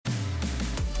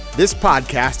This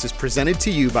podcast is presented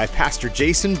to you by Pastor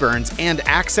Jason Burns and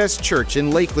Access Church in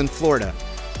Lakeland, Florida.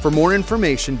 For more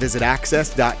information, visit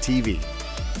access.tv.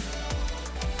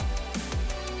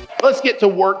 Let's get to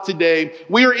work today.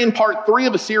 We are in part 3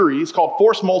 of a series called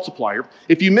Force Multiplier.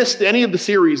 If you missed any of the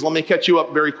series, let me catch you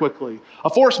up very quickly.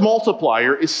 A force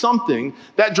multiplier is something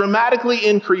that dramatically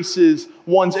increases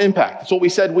one's impact. That's what we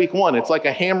said week 1. It's like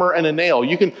a hammer and a nail.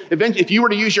 You can eventually, if you were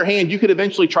to use your hand, you could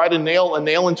eventually try to nail a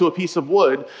nail into a piece of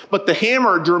wood, but the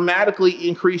hammer dramatically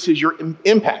increases your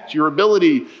impact, your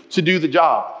ability to do the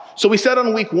job. So we said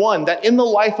on week 1 that in the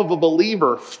life of a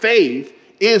believer, faith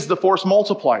is the force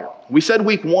multiplier. We said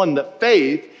week 1 that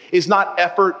faith is not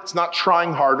effort, it's not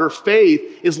trying harder.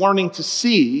 Faith is learning to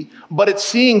see, but it's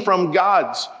seeing from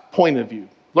God's point of view.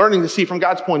 Learning to see from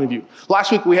God's point of view.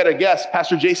 Last week we had a guest,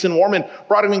 Pastor Jason Warman,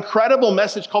 brought an incredible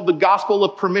message called the gospel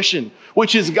of permission,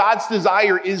 which is God's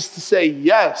desire is to say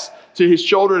yes to his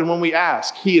children when we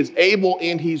ask. He is able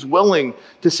and he's willing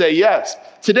to say yes.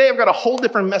 Today I've got a whole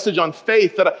different message on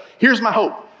faith here's my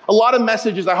hope. A lot of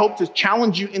messages I hope to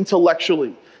challenge you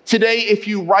intellectually. Today, if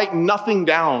you write nothing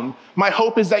down, my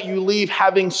hope is that you leave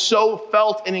having so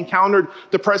felt and encountered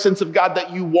the presence of God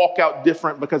that you walk out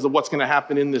different because of what's going to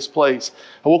happen in this place.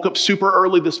 I woke up super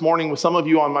early this morning with some of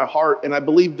you on my heart, and I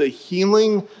believe the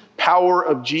healing power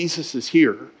of Jesus is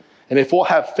here. And if we'll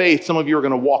have faith, some of you are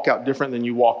going to walk out different than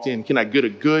you walked in. Can I get a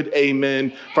good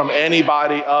amen from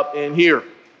anybody up in here?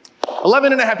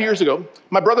 11 and a half years ago,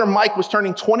 my brother Mike was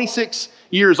turning 26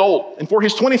 years old. And for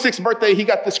his 26th birthday, he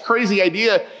got this crazy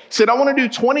idea. He said, I want to do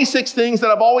 26 things that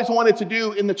I've always wanted to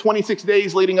do in the 26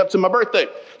 days leading up to my birthday.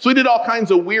 So we did all kinds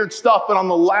of weird stuff. But on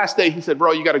the last day, he said,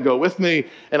 bro, you got to go with me.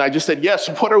 And I just said, yes.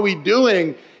 What are we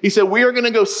doing? He said, we are going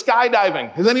to go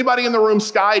skydiving. Has anybody in the room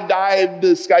skydived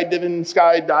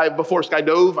before?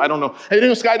 Skydove? I don't know. Have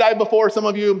anyone skydived before? Some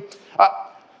of you?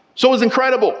 So it was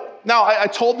incredible. Now, I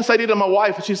told this idea to my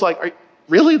wife, and she's like,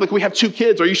 really? Like, we have 2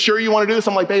 kids. Are you sure you want to do this?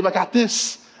 I'm like, babe, I got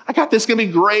this. It's going to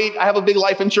be great. I have a big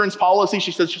life insurance policy.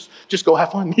 She says, just go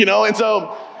have fun, And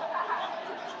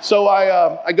so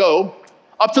I go.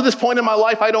 Up to this point in my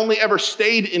life, I'd only ever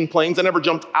stayed in planes. I never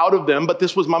jumped out of them, but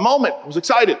this was my moment. I was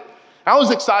excited.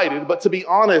 But to be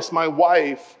honest, my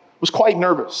wife was quite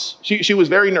nervous. She was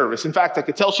very nervous. In fact, I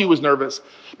could tell she was nervous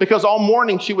because all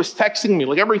morning she was texting me.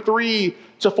 Like every 3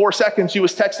 to 4 seconds, she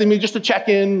was texting me just to check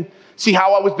in, see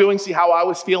how I was doing, see how I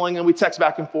was feeling. And we text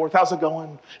back and forth. How's it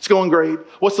going? It's going great.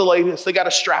 What's the latest? They got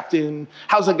us strapped in.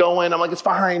 How's it going? I'm like, it's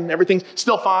fine. Everything's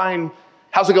still fine.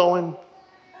 How's it going?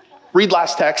 Read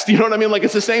last text. You know what I mean? Like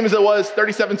it's the same as it was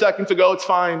 37 seconds ago. It's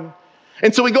fine.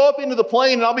 And so we go up into the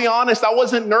plane, and I'll be honest, I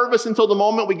wasn't nervous until the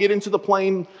moment we get into the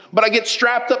plane, but I get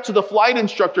strapped up to the flight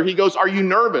instructor. He goes, are you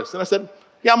nervous? And I said,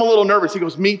 yeah, I'm a little nervous. He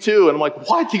goes, me too. And I'm like,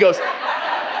 what? He goes,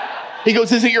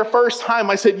 is it your first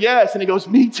time? I said, yes. And he goes,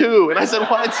 me too. And I said,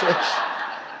 what?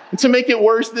 And to make it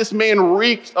worse, this man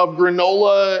reeked of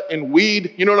granola and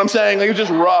weed. You know what I'm saying? Like, it was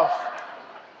just rough.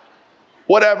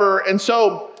 Whatever. And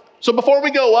so before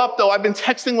we go up, though, I've been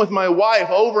texting with my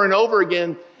wife over and over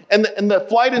again. And the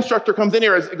flight instructor comes in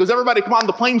here and goes, everybody, come on,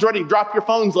 the plane's ready. Drop your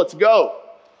phones, let's go.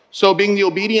 So being the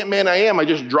obedient man I am, I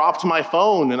just dropped my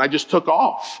phone and I just took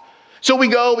off. So we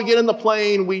get in the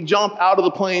plane, we jump out of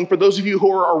the plane. For those of you who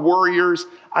are warriors,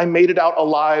 I made it out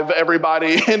alive,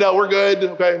 everybody. And we're good,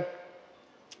 okay?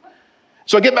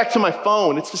 So I get back to my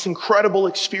phone. It's this incredible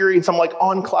experience. I'm like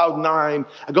on cloud 9.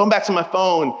 I go back to my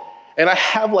phone and I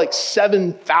have like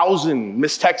 7,000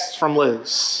 missed texts from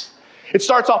Liz. It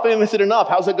starts off innocent enough.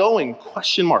 How's it going?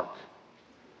 Question mark.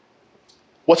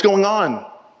 What's going on?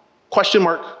 Question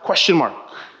mark, question mark.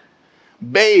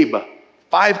 Babe,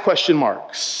 5 question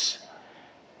marks.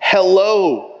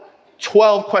 Hello,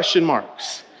 12 question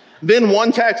marks. Then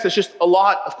one text that's just a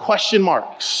lot of question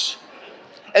marks.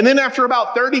 And then after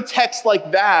about 30 texts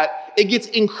like that, it gets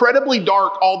incredibly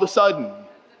dark all of a sudden.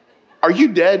 Are you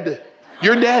dead?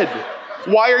 You're dead.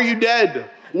 Why are you dead?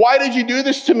 Why did you do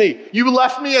this to me? You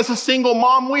left me as a single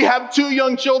mom. We have 2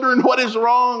 young children. What is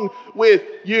wrong with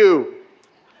you?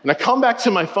 And I come back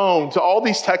to my phone, to all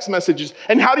these text messages.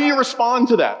 And how do you respond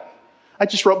to that? I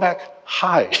just wrote back,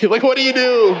 hi. Like, what do you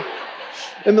do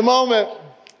in the moment?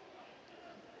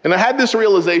 And I had this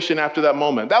realization after that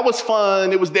moment. That was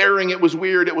fun. It was daring. It was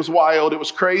weird. It was wild. It was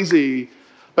crazy.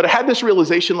 But I had this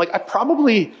realization, like, I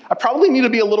probably need to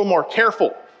be a little more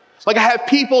careful. Like I have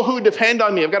people who depend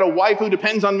on me. I've got a wife who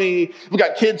depends on me. I've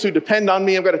got kids who depend on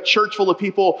me. I've got a church full of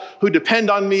people who depend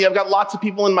on me. I've got lots of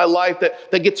people in my life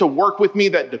that get to work with me,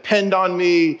 that depend on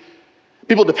me.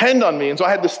 People depend on me. And so I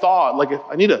had this thought, like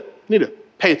I need to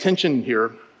pay attention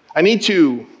here. I need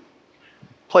to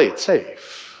play it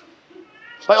safe.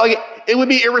 Like it would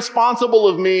be irresponsible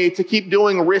of me to keep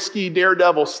doing risky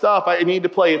daredevil stuff. I need to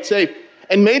play it safe.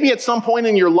 And maybe at some point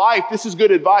in your life, this is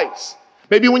good advice.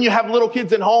 Maybe when you have little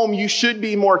kids at home, you should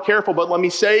be more careful. But let me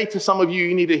say to some of you,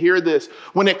 you need to hear this.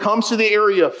 When it comes to the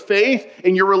area of faith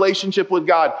and your relationship with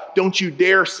God, don't you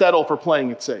dare settle for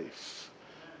playing it safe.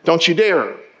 Don't you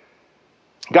dare.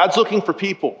 God's looking for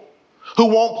people who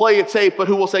won't play it safe, but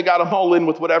who will say, God, I'm all in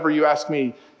with whatever you ask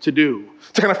me to do.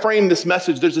 To kind of frame this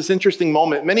message, there's this interesting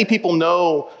moment. Many people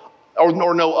know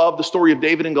of the story of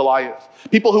David and Goliath.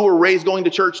 People who were raised going to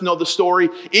church know the story.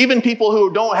 Even people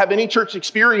who don't have any church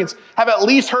experience have at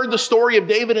least heard the story of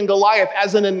David and Goliath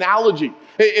as an analogy.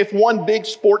 If one big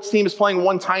sports team is playing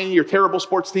one tiny or terrible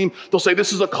sports team, they'll say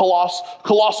this is a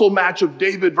colossal match of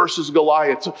David versus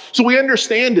Goliath. So we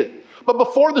understand it. But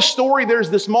before the story, there's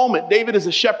this moment. David is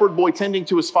a shepherd boy tending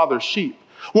to his father's sheep.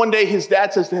 One day his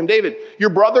dad says to him, David,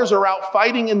 your brothers are out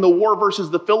fighting in the war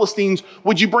versus the Philistines.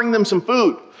 Would you bring them some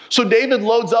food? So David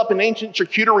loads up an ancient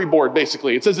charcuterie board,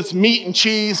 basically. It says it's meat and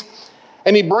cheese.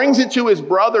 And he brings it to his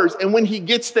brothers. And when he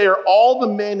gets there, all the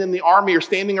men in the army are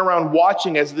standing around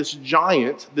watching as this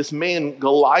giant, this man,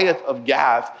 Goliath of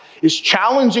Gath, is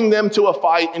challenging them to a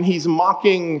fight, and he's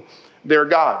mocking their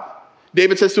God.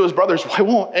 David says to his brothers, why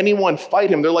won't anyone fight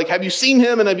him? They're like, have you seen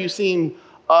him and have you seen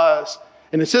us?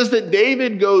 And it says that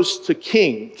David goes to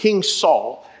King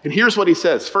Saul. And here's what he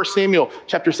says, 1 Samuel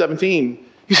chapter 17.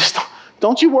 He says,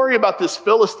 don't you worry about this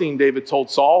Philistine, David told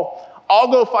Saul.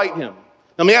 I'll go fight him.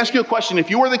 Let me ask you a question. If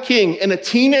you were the king and a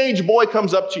teenage boy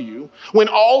comes up to you, when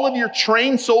all of your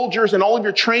trained soldiers and all of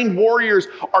your trained warriors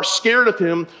are scared of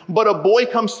him, but a boy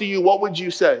comes to you, what would you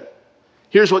say?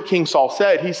 Here's what King Saul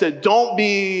said. He said, don't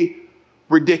be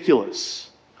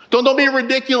ridiculous. Don't be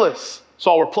ridiculous.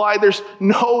 Saul replied, there's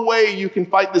no way you can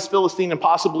fight this Philistine and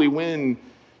possibly win.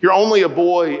 You're only a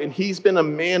boy, and he's been a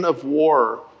man of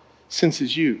war since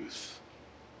his youth.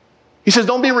 He says,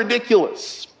 don't be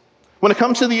ridiculous. When it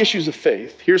comes to the issues of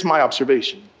faith, here's my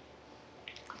observation.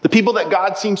 The people that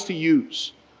God seems to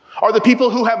use are the people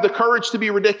who have the courage to be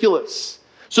ridiculous.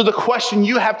 So the question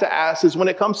you have to ask is, when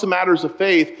it comes to matters of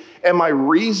faith, am I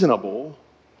reasonable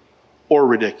or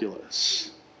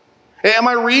ridiculous? Am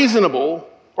I reasonable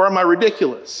or am I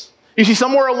ridiculous? You see,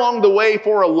 somewhere along the way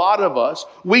for a lot of us,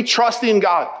 we trust in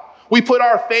God. We put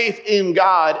our faith in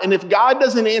God. And if God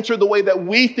doesn't answer the way that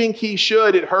we think he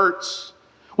should, it hurts.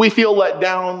 We feel let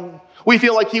down. We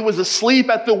feel like he was asleep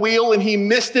at the wheel and he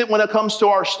missed it when it comes to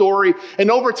our story. And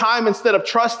over time, instead of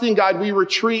trusting God, we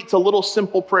retreat to little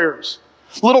simple prayers.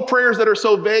 Little prayers that are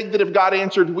so vague that if God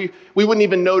answered, we wouldn't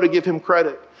even know to give him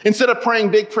credit. Instead of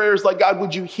praying big prayers like, God,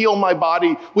 would you heal my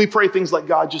body? We pray things like,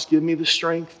 God, just give me the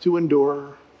strength to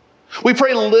endure. We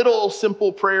pray little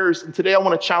simple prayers. And today I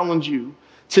want to challenge you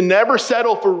to never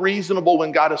settle for reasonable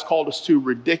when God has called us to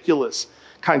ridiculous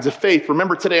kinds of faith.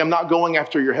 Remember, today I'm not going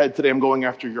after your head. Today I'm going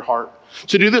after your heart.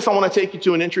 To do this, I want to take you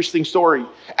to an interesting story.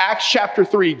 Acts chapter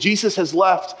 3, Jesus has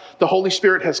left. The Holy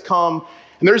Spirit has come.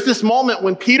 And there's this moment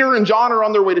when Peter and John are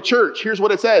on their way to church. Here's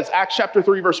what it says, Acts chapter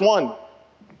 3, verse 1.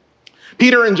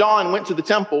 Peter and John went to the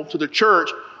temple, to the church,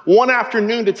 one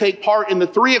afternoon to take part in the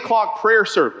 3:00 prayer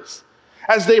service.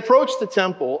 As they approached the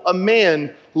temple, a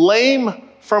man lame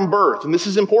from birth, and this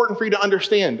is important for you to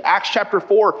understand. Acts chapter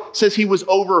 4 says he was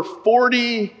over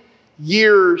 40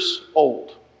 years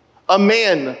old. A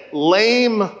man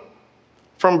lame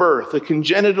from birth, a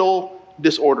congenital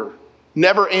disorder.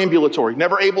 Never ambulatory,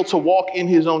 never able to walk in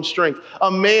his own strength.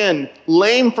 A man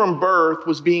lame from birth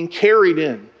was being carried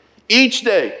in. Each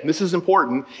day, and this is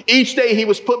important, each day he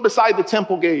was put beside the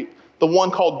temple gate, the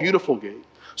one called Beautiful Gate,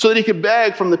 so that he could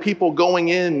beg from the people going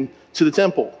in to the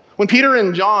temple. When Peter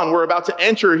and John were about to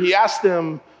enter, he asked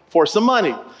them for some money.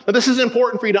 Now this is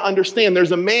important for you to understand.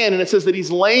 There's a man, and it says that he's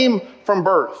lame from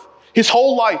birth. His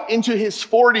whole life, into his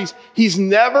 40s, he's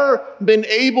never been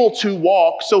able to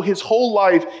walk, so his whole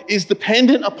life is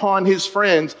dependent upon his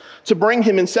friends to bring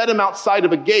him and set him outside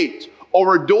of a gate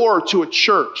or a door to a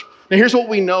church. Now here's what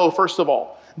we know, first of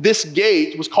all. This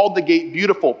gate was called the Gate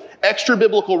Beautiful. Extra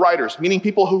biblical writers, meaning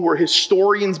people who were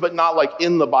historians but not like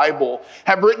in the Bible,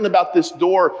 have written about this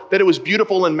door that it was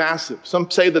beautiful and massive. Some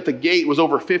say that the gate was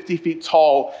over 50 feet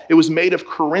tall. It was made of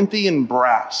Corinthian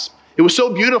brass. It was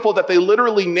so beautiful that they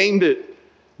literally named it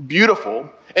Beautiful.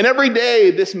 And every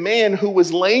day, this man who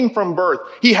was lame from birth,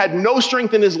 he had no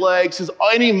strength in his legs.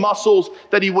 Any muscles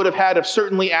that he would have had have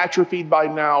certainly atrophied by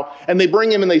now. And they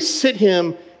bring him and they sit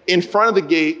him in front of the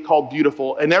gate called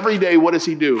Beautiful. And every day, what does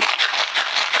he do?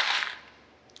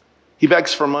 He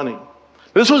begs for money.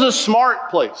 This was a smart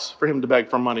place for him to beg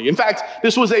for money. In fact,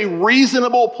 this was a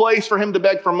reasonable place for him to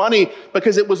beg for money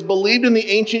because it was believed in the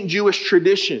ancient Jewish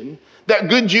tradition that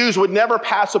good Jews would never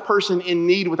pass a person in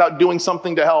need without doing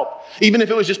something to help, even if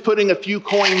it was just putting a few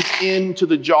coins into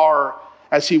the jar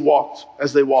as they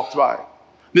walked by.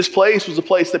 This place was a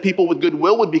place that people with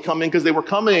goodwill would be coming because they were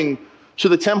coming to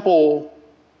the temple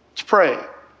to pray.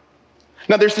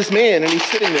 Now there's this man and he's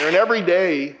sitting there and every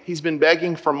day he's been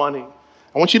begging for money.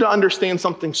 I want you to understand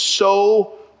something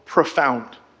so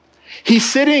profound. He's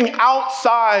sitting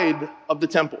outside of the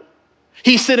temple.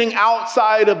 He's sitting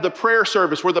outside of the prayer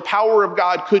service where the power of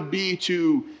God could be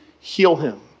to heal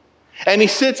him. And he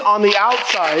sits on the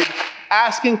outside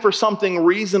asking for something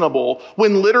reasonable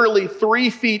when literally 3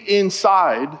 feet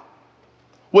inside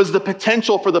was the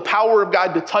potential for the power of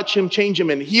God to touch him, change him,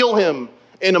 and heal him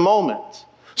in a moment.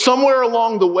 Somewhere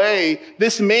along the way,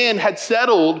 this man had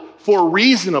settled for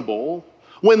reasonable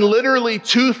when literally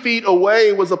 2 feet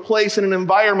away was a place in an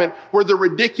environment where the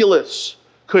ridiculous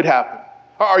could happen.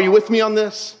 Are you with me on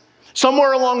this?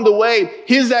 Somewhere along the way,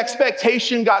 his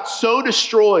expectation got so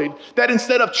destroyed that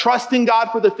instead of trusting God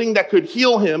for the thing that could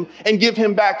heal him and give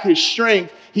him back his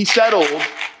strength, he settled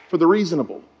for the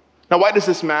reasonable. Now, why does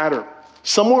this matter?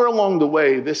 Somewhere along the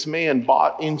way, this man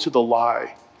bought into the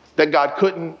lie that God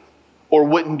couldn't or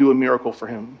wouldn't do a miracle for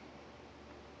him.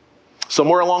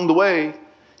 Somewhere along the way,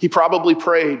 he probably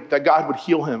prayed that God would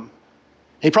heal him.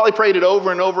 He probably prayed it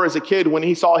over and over as a kid when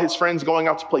he saw his friends going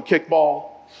out to play kickball.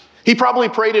 He probably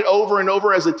prayed it over and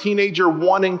over as a teenager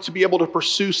wanting to be able to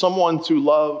pursue someone to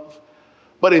love.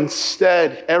 But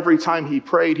instead, every time he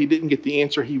prayed, he didn't get the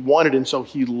answer he wanted. And so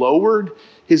he lowered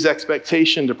his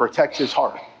expectation to protect his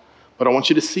heart. But I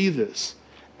want you to see this.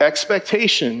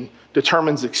 Expectation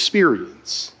determines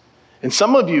experience. And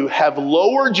some of you have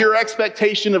lowered your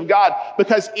expectation of God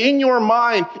because in your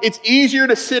mind, it's easier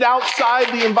to sit outside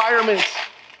the environment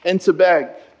and to beg.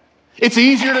 It's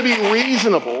easier to be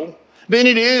reasonable than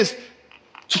it is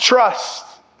to trust,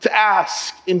 to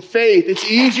ask in faith. It's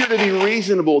easier to be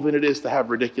reasonable than it is to have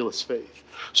ridiculous faith.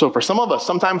 So for some of us,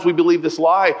 sometimes we believe this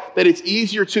lie that it's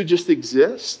easier to just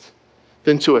exist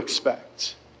than to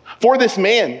expect. For this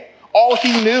man, all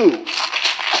he knew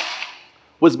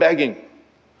was begging.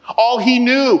 All he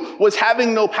knew was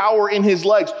having no power in his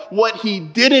legs. What he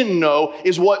didn't know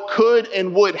is what could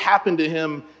and would happen to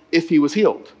him if he was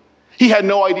healed. He had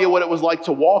no idea what it was like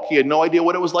to walk. He had no idea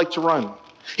what it was like to run.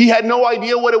 He had no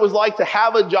idea what it was like to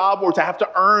have a job or to have to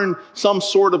earn some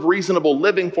sort of reasonable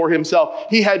living for himself.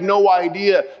 He had no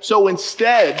idea. So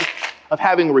instead of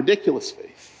having ridiculous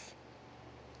faith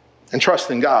and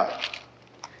trusting God,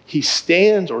 he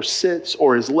stands or sits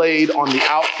or is laid on the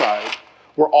outside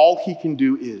where all he can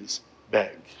do is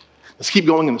beg. Let's keep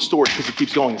going in the story because it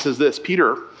keeps going. It says this,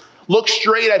 Peter looked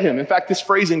straight at him. In fact, this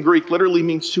phrase in Greek literally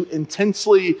means to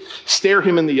intensely stare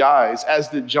him in the eyes, as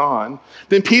did John.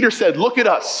 Then Peter said, "Look at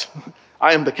us.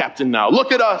 I am the captain now.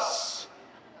 Look at us."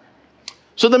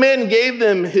 So the man gave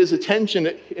them his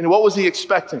attention, and what was he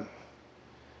expecting?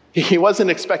 He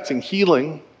wasn't expecting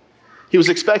healing. He was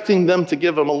expecting them to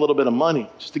give him a little bit of money,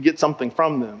 just to get something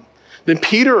from them. Then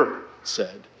Peter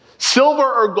said, "Silver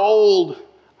or gold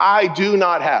I do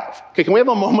not have." Okay, can we have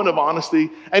a moment of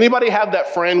honesty? Anybody have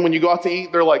that friend when you go out to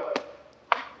eat, they're like,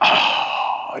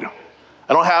 I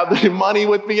don't have any money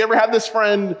with me. You ever have this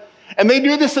friend? And they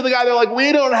do this to the guy. They're like,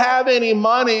 "We don't have any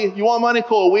money. You want money?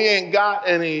 Cool. We ain't got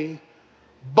any.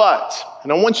 But,"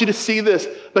 and I want you to see this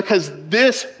because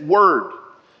this word,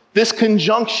 this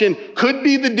conjunction could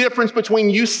be the difference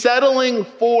between you settling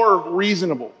for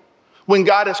reasonable when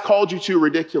God has called you to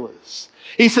ridiculous.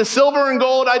 He says, "Silver and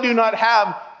gold I do not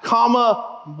have,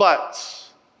 but."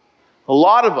 A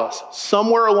lot of us,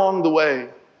 somewhere along the way,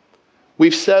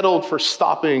 we've settled for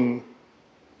stopping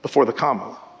before the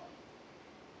comma.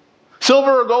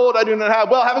 "Silver or gold I do not have."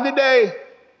 Well, have a good day.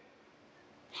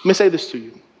 Let me say this to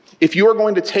you. If you are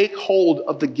going to take hold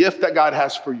of the gift that God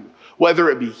has for you, whether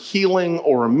it be healing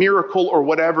or a miracle or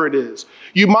whatever it is,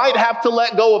 you might have to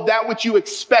let go of that which you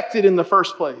expected in the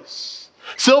first place.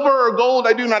 "Silver or gold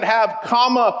I do not have,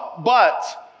 but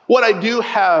what I do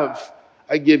have,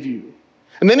 I give you."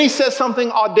 And then he says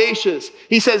something audacious.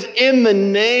 He says, "In the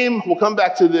name," we'll come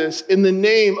back to this, "in the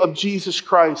name of Jesus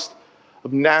Christ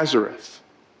of Nazareth,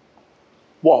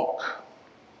 walk."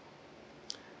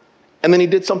 And then he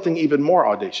did something even more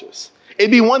audacious.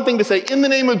 It'd be one thing to say, "In the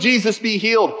name of Jesus, be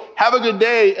healed, have a good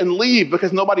day," and leave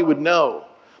because nobody would know.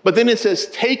 But then it says,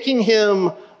 taking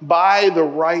him by the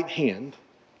right hand,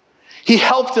 he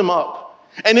helped him up.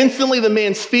 And instantly the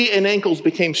man's feet and ankles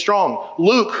became strong.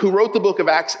 Luke, who wrote the book of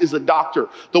Acts, is a doctor.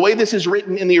 The way this is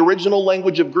written in the original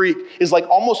language of Greek is like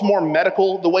almost more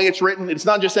medical, the way it's written. It's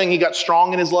not just saying he got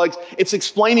strong in his legs. It's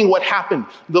explaining what happened.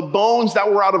 The bones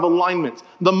that were out of alignment,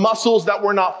 the muscles that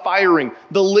were not firing,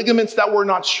 the ligaments that were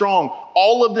not strong,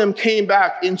 all of them came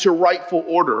back into rightful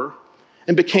order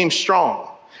and became strong.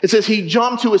 It says he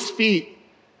jumped to his feet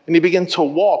and he began to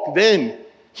walk. Then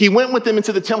he went with them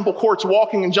into the temple courts,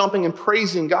 walking and jumping and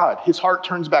praising God. His heart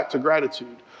turns back to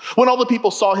gratitude. When all the people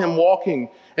saw him walking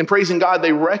and praising God,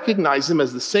 they recognized him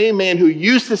as the same man who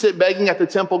used to sit begging at the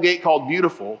temple gate called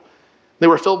Beautiful. They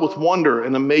were filled with wonder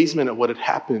and amazement at what had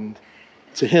happened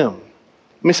to him.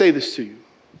 Let me say this to you.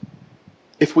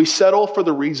 If we settle for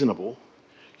the reasonable,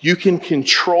 you can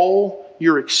control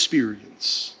your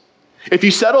experience. If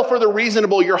you settle for the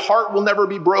reasonable, your heart will never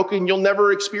be broken. You'll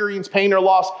never experience pain or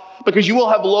loss because you will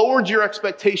have lowered your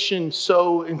expectation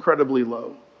so incredibly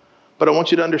low. But I want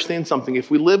you to understand something.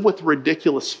 If we live with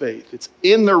ridiculous faith, it's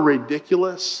in the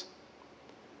ridiculous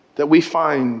that we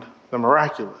find the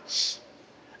miraculous.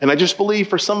 And I just believe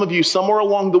for some of you, somewhere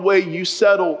along the way, you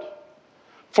settled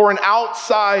for an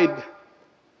outside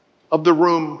of the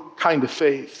room kind of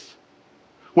faith.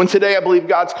 When today I believe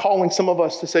God's calling some of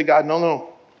us to say, God, no.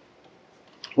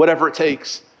 Whatever it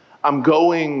takes, I'm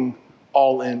going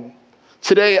all in.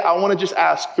 Today, I want to just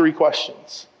ask 3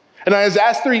 questions. And as I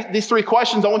ask these 3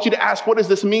 questions, I want you to ask, what does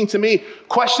this mean to me?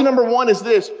 Question number 1 is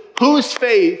this: whose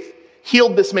faith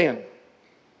healed this man?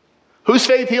 Whose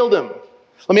faith healed him?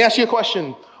 Let me ask you a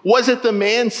question. Was it the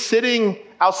man sitting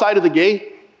outside of the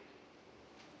gate?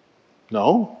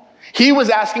 No. He was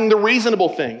asking the reasonable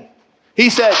thing. He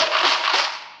said,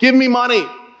 give me money.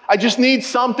 I just need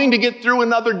something to get through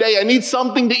another day. I need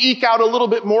something to eke out a little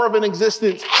bit more of an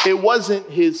existence. It wasn't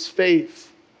his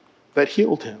faith that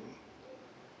healed him.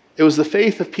 It was the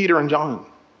faith of Peter and John,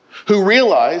 who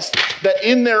realized that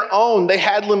in their own, they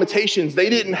had limitations. They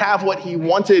didn't have what he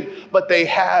wanted, but they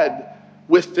had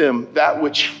with them that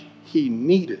which he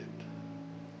needed.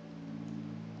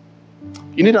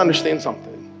 You need to understand something.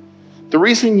 The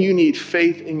reason you need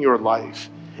faith in your life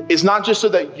is not just so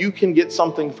that you can get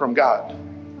something from God.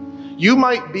 You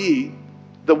might be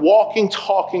the walking,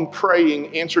 talking,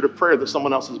 praying answer to prayer that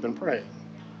someone else has been praying.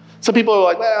 Some people are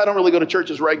like, I don't really go to church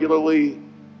as regularly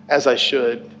as I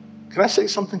should. Can I say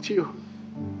something to you?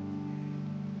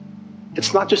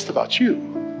 It's not just about you.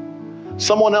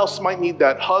 Someone else might need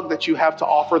that hug that you have to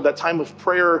offer, that time of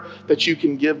prayer that you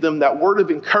can give them, that word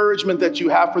of encouragement that you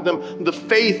have for them, the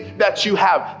faith that you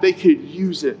have. They could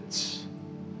use it.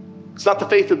 It's not the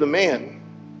faith of the man.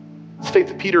 It's the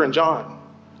faith of Peter and John.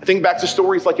 I think back to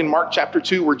stories like in Mark chapter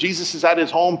 2 where Jesus is at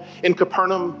his home in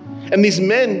Capernaum, and these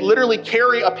men literally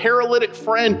carry a paralytic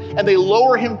friend and they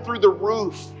lower him through the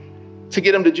roof to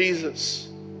get him to Jesus.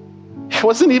 It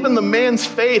wasn't even the man's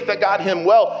faith that got him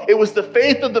well. It was the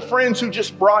faith of the friends who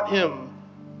just brought him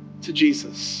to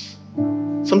Jesus.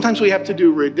 Sometimes we have to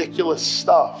do ridiculous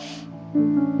stuff,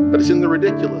 but it's in the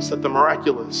ridiculous that the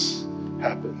miraculous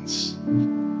happens.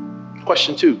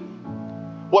 Question 2,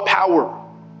 what power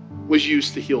was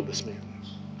used to heal this man?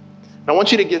 Now, I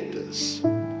want you to get this.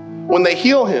 When they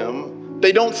heal him,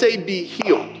 they don't say be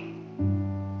healed.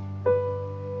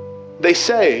 They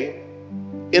say,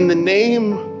 in the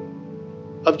name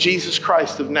of Jesus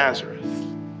Christ of Nazareth,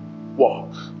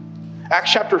 walk.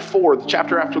 Acts chapter 4, the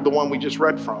chapter after the one we just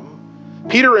read from,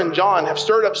 Peter and John have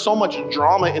stirred up so much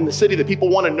drama in the city that people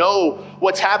want to know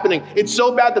what's happening. It's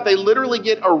so bad that they literally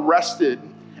get arrested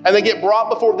and they get brought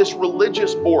before this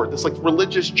religious board, this like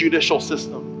religious judicial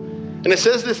system. And it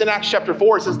says this in Acts chapter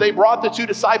 4. It says they brought the 2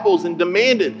 disciples and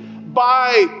demanded,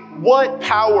 by what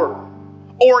power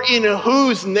or in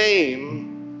whose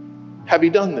name have you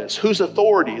done this? Whose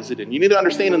authority is it in? You need to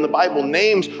understand in the Bible,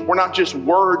 names were not just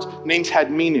words, names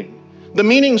had meaning. The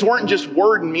meanings weren't just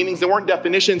word meanings, they weren't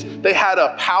definitions. They had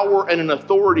a power and an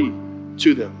authority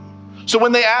to them. So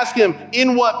when they ask him,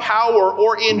 in what power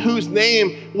or in whose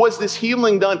name was this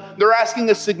healing done? They're asking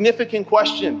a significant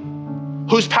question.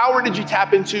 Whose power did you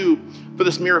tap into for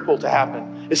this miracle to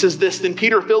happen? It says this, then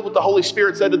Peter, filled with the Holy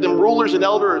Spirit, said to them, rulers and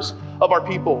elders of our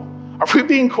people, are we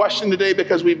being questioned today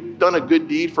because we've done a good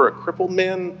deed for a crippled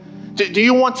man? Do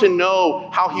you want to know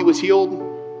how he was healed?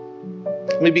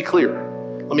 Let me be clear.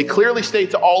 Let me clearly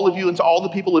state to all of you and to all the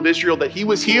people of Israel that he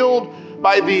was healed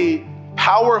by the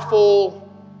powerful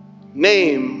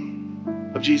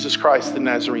name of Jesus Christ the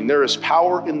Nazarene. There is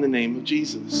power in the name of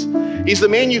Jesus. He's the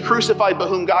man you crucified, but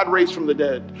whom God raised from the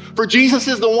dead. For Jesus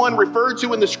is the one referred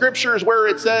to in the scriptures where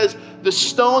it says, the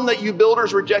stone that you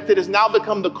builders rejected has now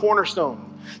become the cornerstone.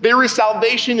 There is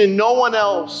salvation in no one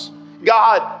else.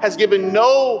 God has given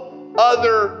no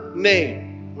other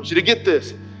name. I want you to get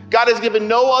this. God has given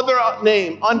no other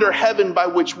name under heaven by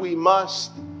which we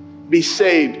must be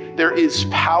saved. There is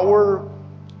power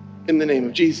in the name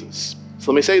of Jesus.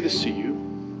 So let me say this to you.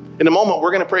 In a moment,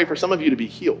 we're going to pray for some of you to be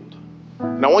healed.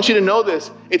 And I want you to know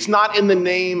this. It's not in the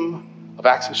name of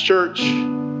Access Church.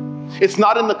 It's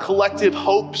not in the collective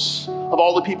hopes of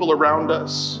all the people around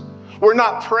us. We're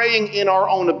not praying in our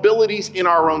own abilities, in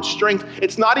our own strength.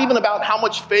 It's not even about how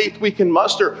much faith we can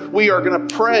muster. We are going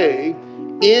to pray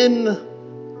in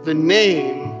the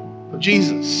name of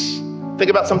Jesus. Think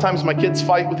about sometimes my kids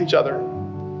fight with each other.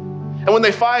 And when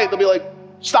they fight, they'll be like,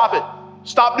 stop it.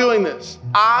 Stop doing this.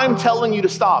 I'm telling you to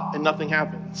stop, and nothing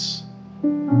happens.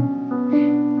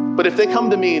 But if they come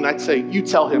to me and I'd say, you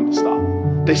tell him to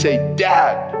stop. They say,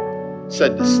 Dad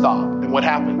said to stop. And what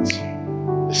happens?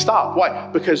 They stop. Why?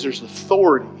 Because there's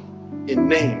authority in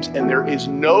names, and there is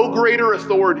no greater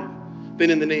authority than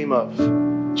in the name of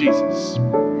Jesus.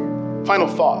 Final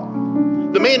thought.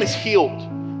 The man is healed.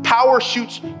 Power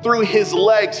shoots through his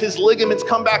legs. His ligaments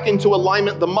come back into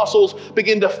alignment. The muscles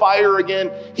begin to fire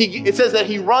again. It says that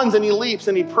he runs and he leaps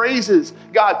and he praises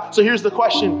God. So here's the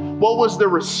question. What was the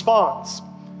response?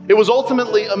 It was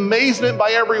ultimately amazement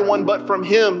by everyone, but from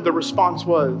him, the response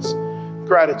was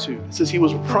gratitude. It says he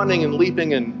was running and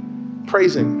leaping and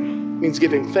praising. It means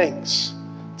giving thanks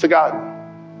to God.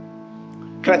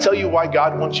 Can I tell you why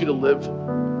God wants you to live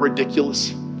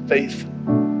ridiculous faith?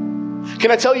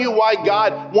 Can I tell you why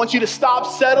God wants you to stop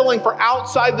settling for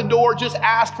outside the door, just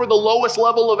ask for the lowest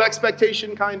level of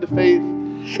expectation kind of faith?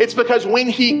 It's because when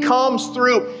he comes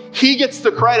through, he gets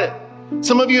the credit.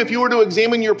 Some of you, if you were to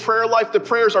examine your prayer life, the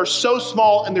prayers are so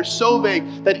small and they're so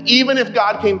vague that even if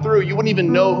God came through, you wouldn't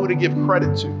even know who to give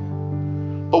credit to.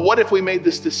 But what if we made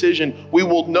this decision? We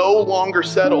will no longer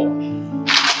settle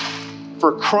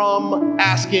for crumb,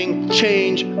 asking,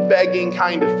 change, begging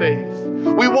kind of faith.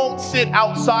 We won't sit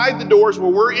outside the doors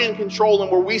where we're in control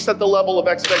and where we set the level of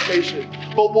expectation,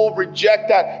 but we'll reject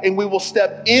that and we will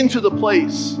step into the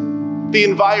place, the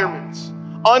environment,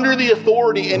 under the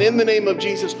authority and in the name of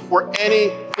Jesus where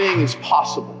anything is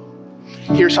possible.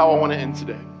 Here's how I want to end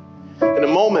today. In a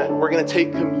moment, we're going to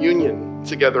take communion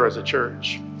together as a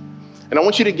church. And I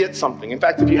want you to get something. In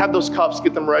fact, if you have those cups,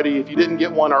 get them ready. If you didn't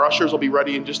get one, our ushers will be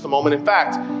ready in just a moment. In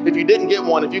fact, if you didn't get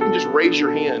one, if you can just raise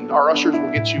your hand, our ushers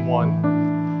will get you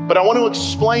one. But I want to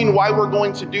explain why we're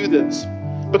going to do this.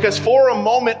 Because for a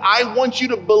moment, I want you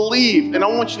to believe and I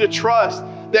want you to trust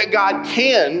that God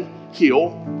can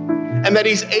heal and that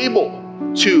he's able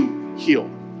to heal.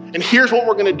 And here's what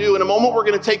we're going to do. In a moment, we're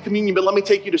going to take communion, but let me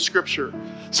take you to Scripture.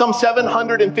 Some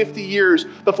 750 years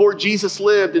before Jesus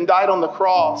lived and died on the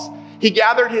cross, he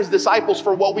gathered his disciples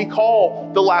for what we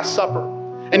call the Last Supper.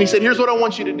 And he said, here's what I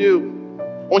want you to do.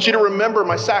 I want you to remember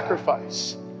my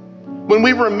sacrifice. When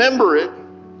we remember it,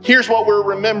 here's what we're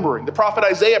remembering. The prophet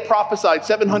Isaiah prophesied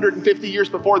 750 years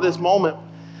before this moment.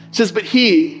 It says, but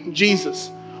he,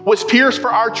 Jesus, was pierced for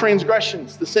our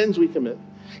transgressions, the sins we commit.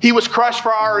 He was crushed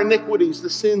for our iniquities, the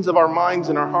sins of our minds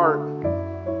and our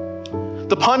heart.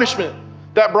 The punishment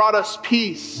that brought us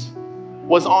peace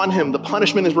was on him. The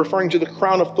punishment is referring to the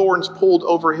crown of thorns pulled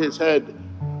over his head,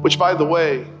 which, by the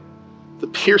way, the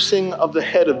piercing of the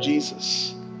head of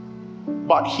Jesus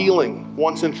brought healing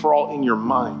once and for all in your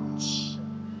minds.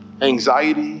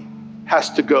 Anxiety has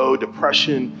to go.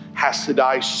 Depression has to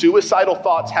die. Suicidal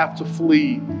thoughts have to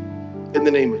flee in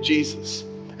the name of Jesus.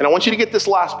 And I want you to get this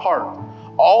last part.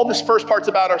 All this first part's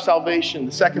about our salvation.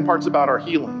 The second part's about our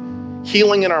healing.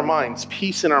 Healing in our minds,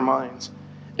 peace in our minds.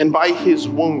 And by his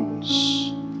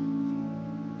wounds,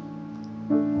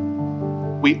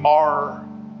 we are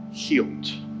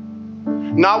healed.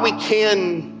 Not we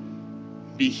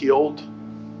can be healed.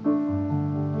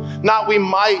 Not we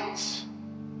might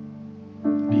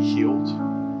be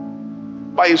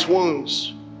healed. By his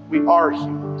wounds, we are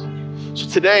healed. So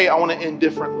today, I want to end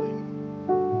differently.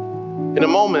 In a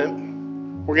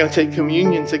moment, we're going to take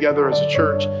communion together as a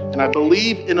church. And I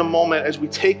believe in a moment, as we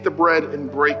take the bread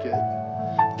and break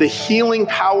it, the healing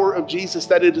power of Jesus,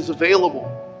 that it is available,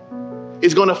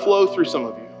 is going to flow through some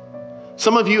of you.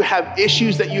 Some of you have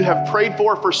issues that you have prayed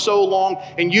for so long,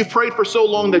 and you've prayed for so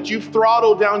long that you've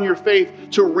throttled down your faith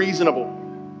to reasonable.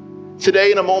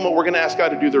 Today, in a moment, we're going to ask God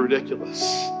to do the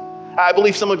ridiculous. I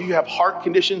believe some of you have heart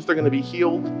conditions, they're going to be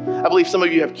healed. I believe some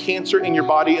of you have cancer in your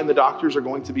body and the doctors are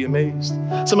going to be amazed.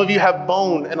 Some of you have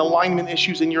bone and alignment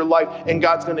issues in your life and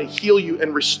God's going to heal you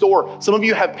and restore. Some of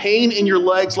you have pain in your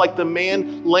legs like the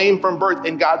man lame from birth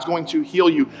and God's going to heal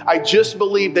you. I just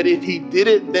believe that if he did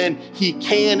it then, he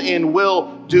can and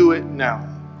will do it now.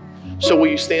 So will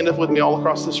you stand up with me all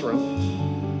across this room?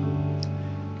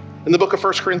 In the book of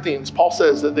 1 Corinthians, Paul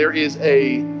says that there is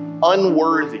a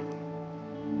unworthy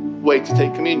way to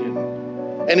take communion.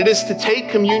 And it is to take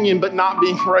communion but not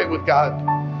being right with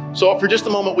God. So for just a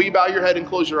moment, will you bow your head and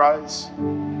close your eyes?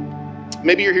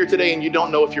 Maybe you're here today and you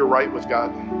don't know if you're right with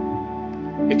God.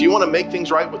 If you want to make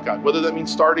things right with God, whether that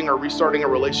means starting or restarting a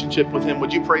relationship with him,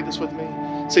 would you pray this with me?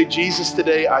 Say, Jesus,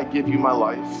 today I give you my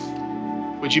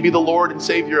life. Would you be the Lord and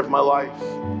Savior of my life?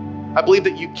 I believe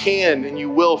that you can and you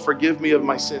will forgive me of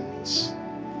my sins.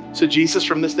 So Jesus,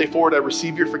 from this day forward, I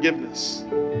receive your forgiveness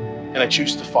and I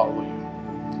choose to follow you.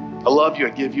 I love you.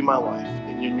 I give you my life.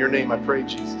 And in your name I pray,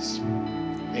 Jesus.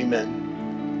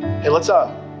 Amen. Hey, let's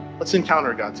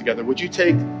encounter God together. Would you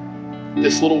take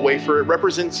this little wafer? It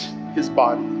represents his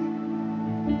body.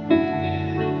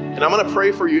 And I'm going to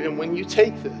pray for you. And when you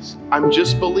take this, I'm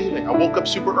just believing. I woke up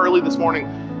super early this morning.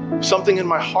 Something in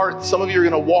my heart. Some of you are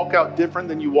going to walk out different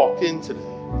than you walked in today.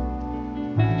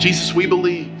 Jesus, we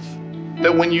believe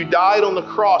that when you died on the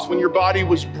cross, when your body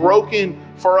was broken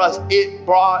for us, it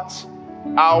brought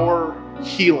our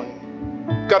healing.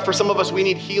 God, for some of us, we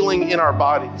need healing in our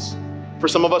bodies. For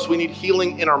some of us, we need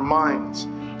healing in our minds.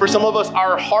 For some of us,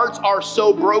 our hearts are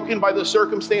so broken by the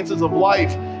circumstances of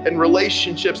life and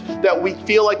relationships that we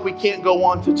feel like we can't go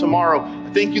on to tomorrow.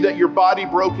 Thank you that your body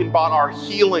broken brought our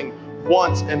healing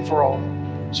once and for all.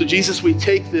 So Jesus, we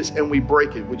take this and we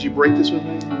break it. Would you break this with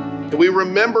me? And we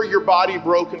remember your body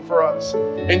broken for us.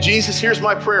 And Jesus, here's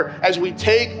my prayer. As we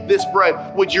take this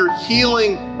bread, would your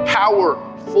healing power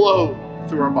flow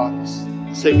through our bodies?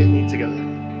 Let's take it and eat together.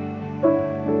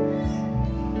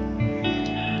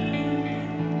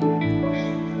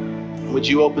 Would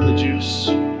you open the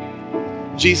juice?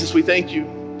 Jesus, we thank you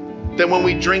that when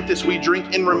we drink this, we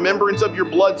drink in remembrance of your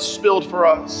blood spilled for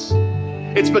us.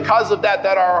 It's because of that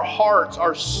our hearts,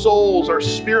 our souls, our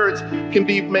spirits can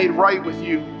be made right with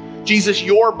you. Jesus,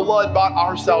 your blood bought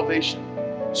our salvation.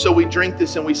 So we drink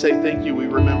this and we say thank you. We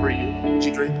remember you. Would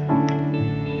you drink?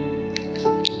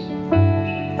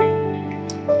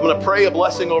 I'm going to pray a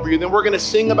blessing over you. Then we're going to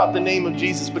sing about the name of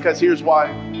Jesus, because here's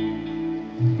why.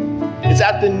 It's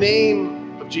at the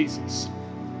name of Jesus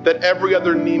that every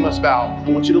other knee must bow. I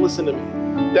want you to listen to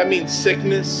me. That means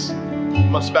sickness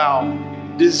must bow.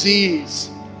 Disease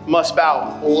must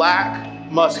bow.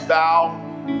 Lack must bow.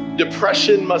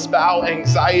 Depression must bow.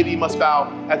 Anxiety must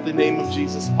bow at the name of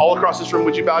Jesus. All across this room,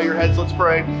 would you bow your heads? Let's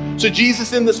pray. So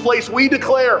Jesus, in this place, we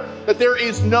declare that there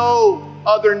is no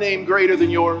other name greater than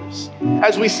yours.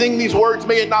 As we sing these words,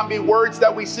 may it not be words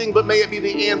that we sing, but may it be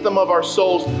the anthem of our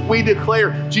souls. We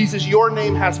declare, Jesus, your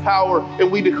name has power,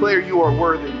 and we declare you are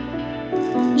worthy.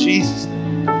 In Jesus'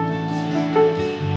 name.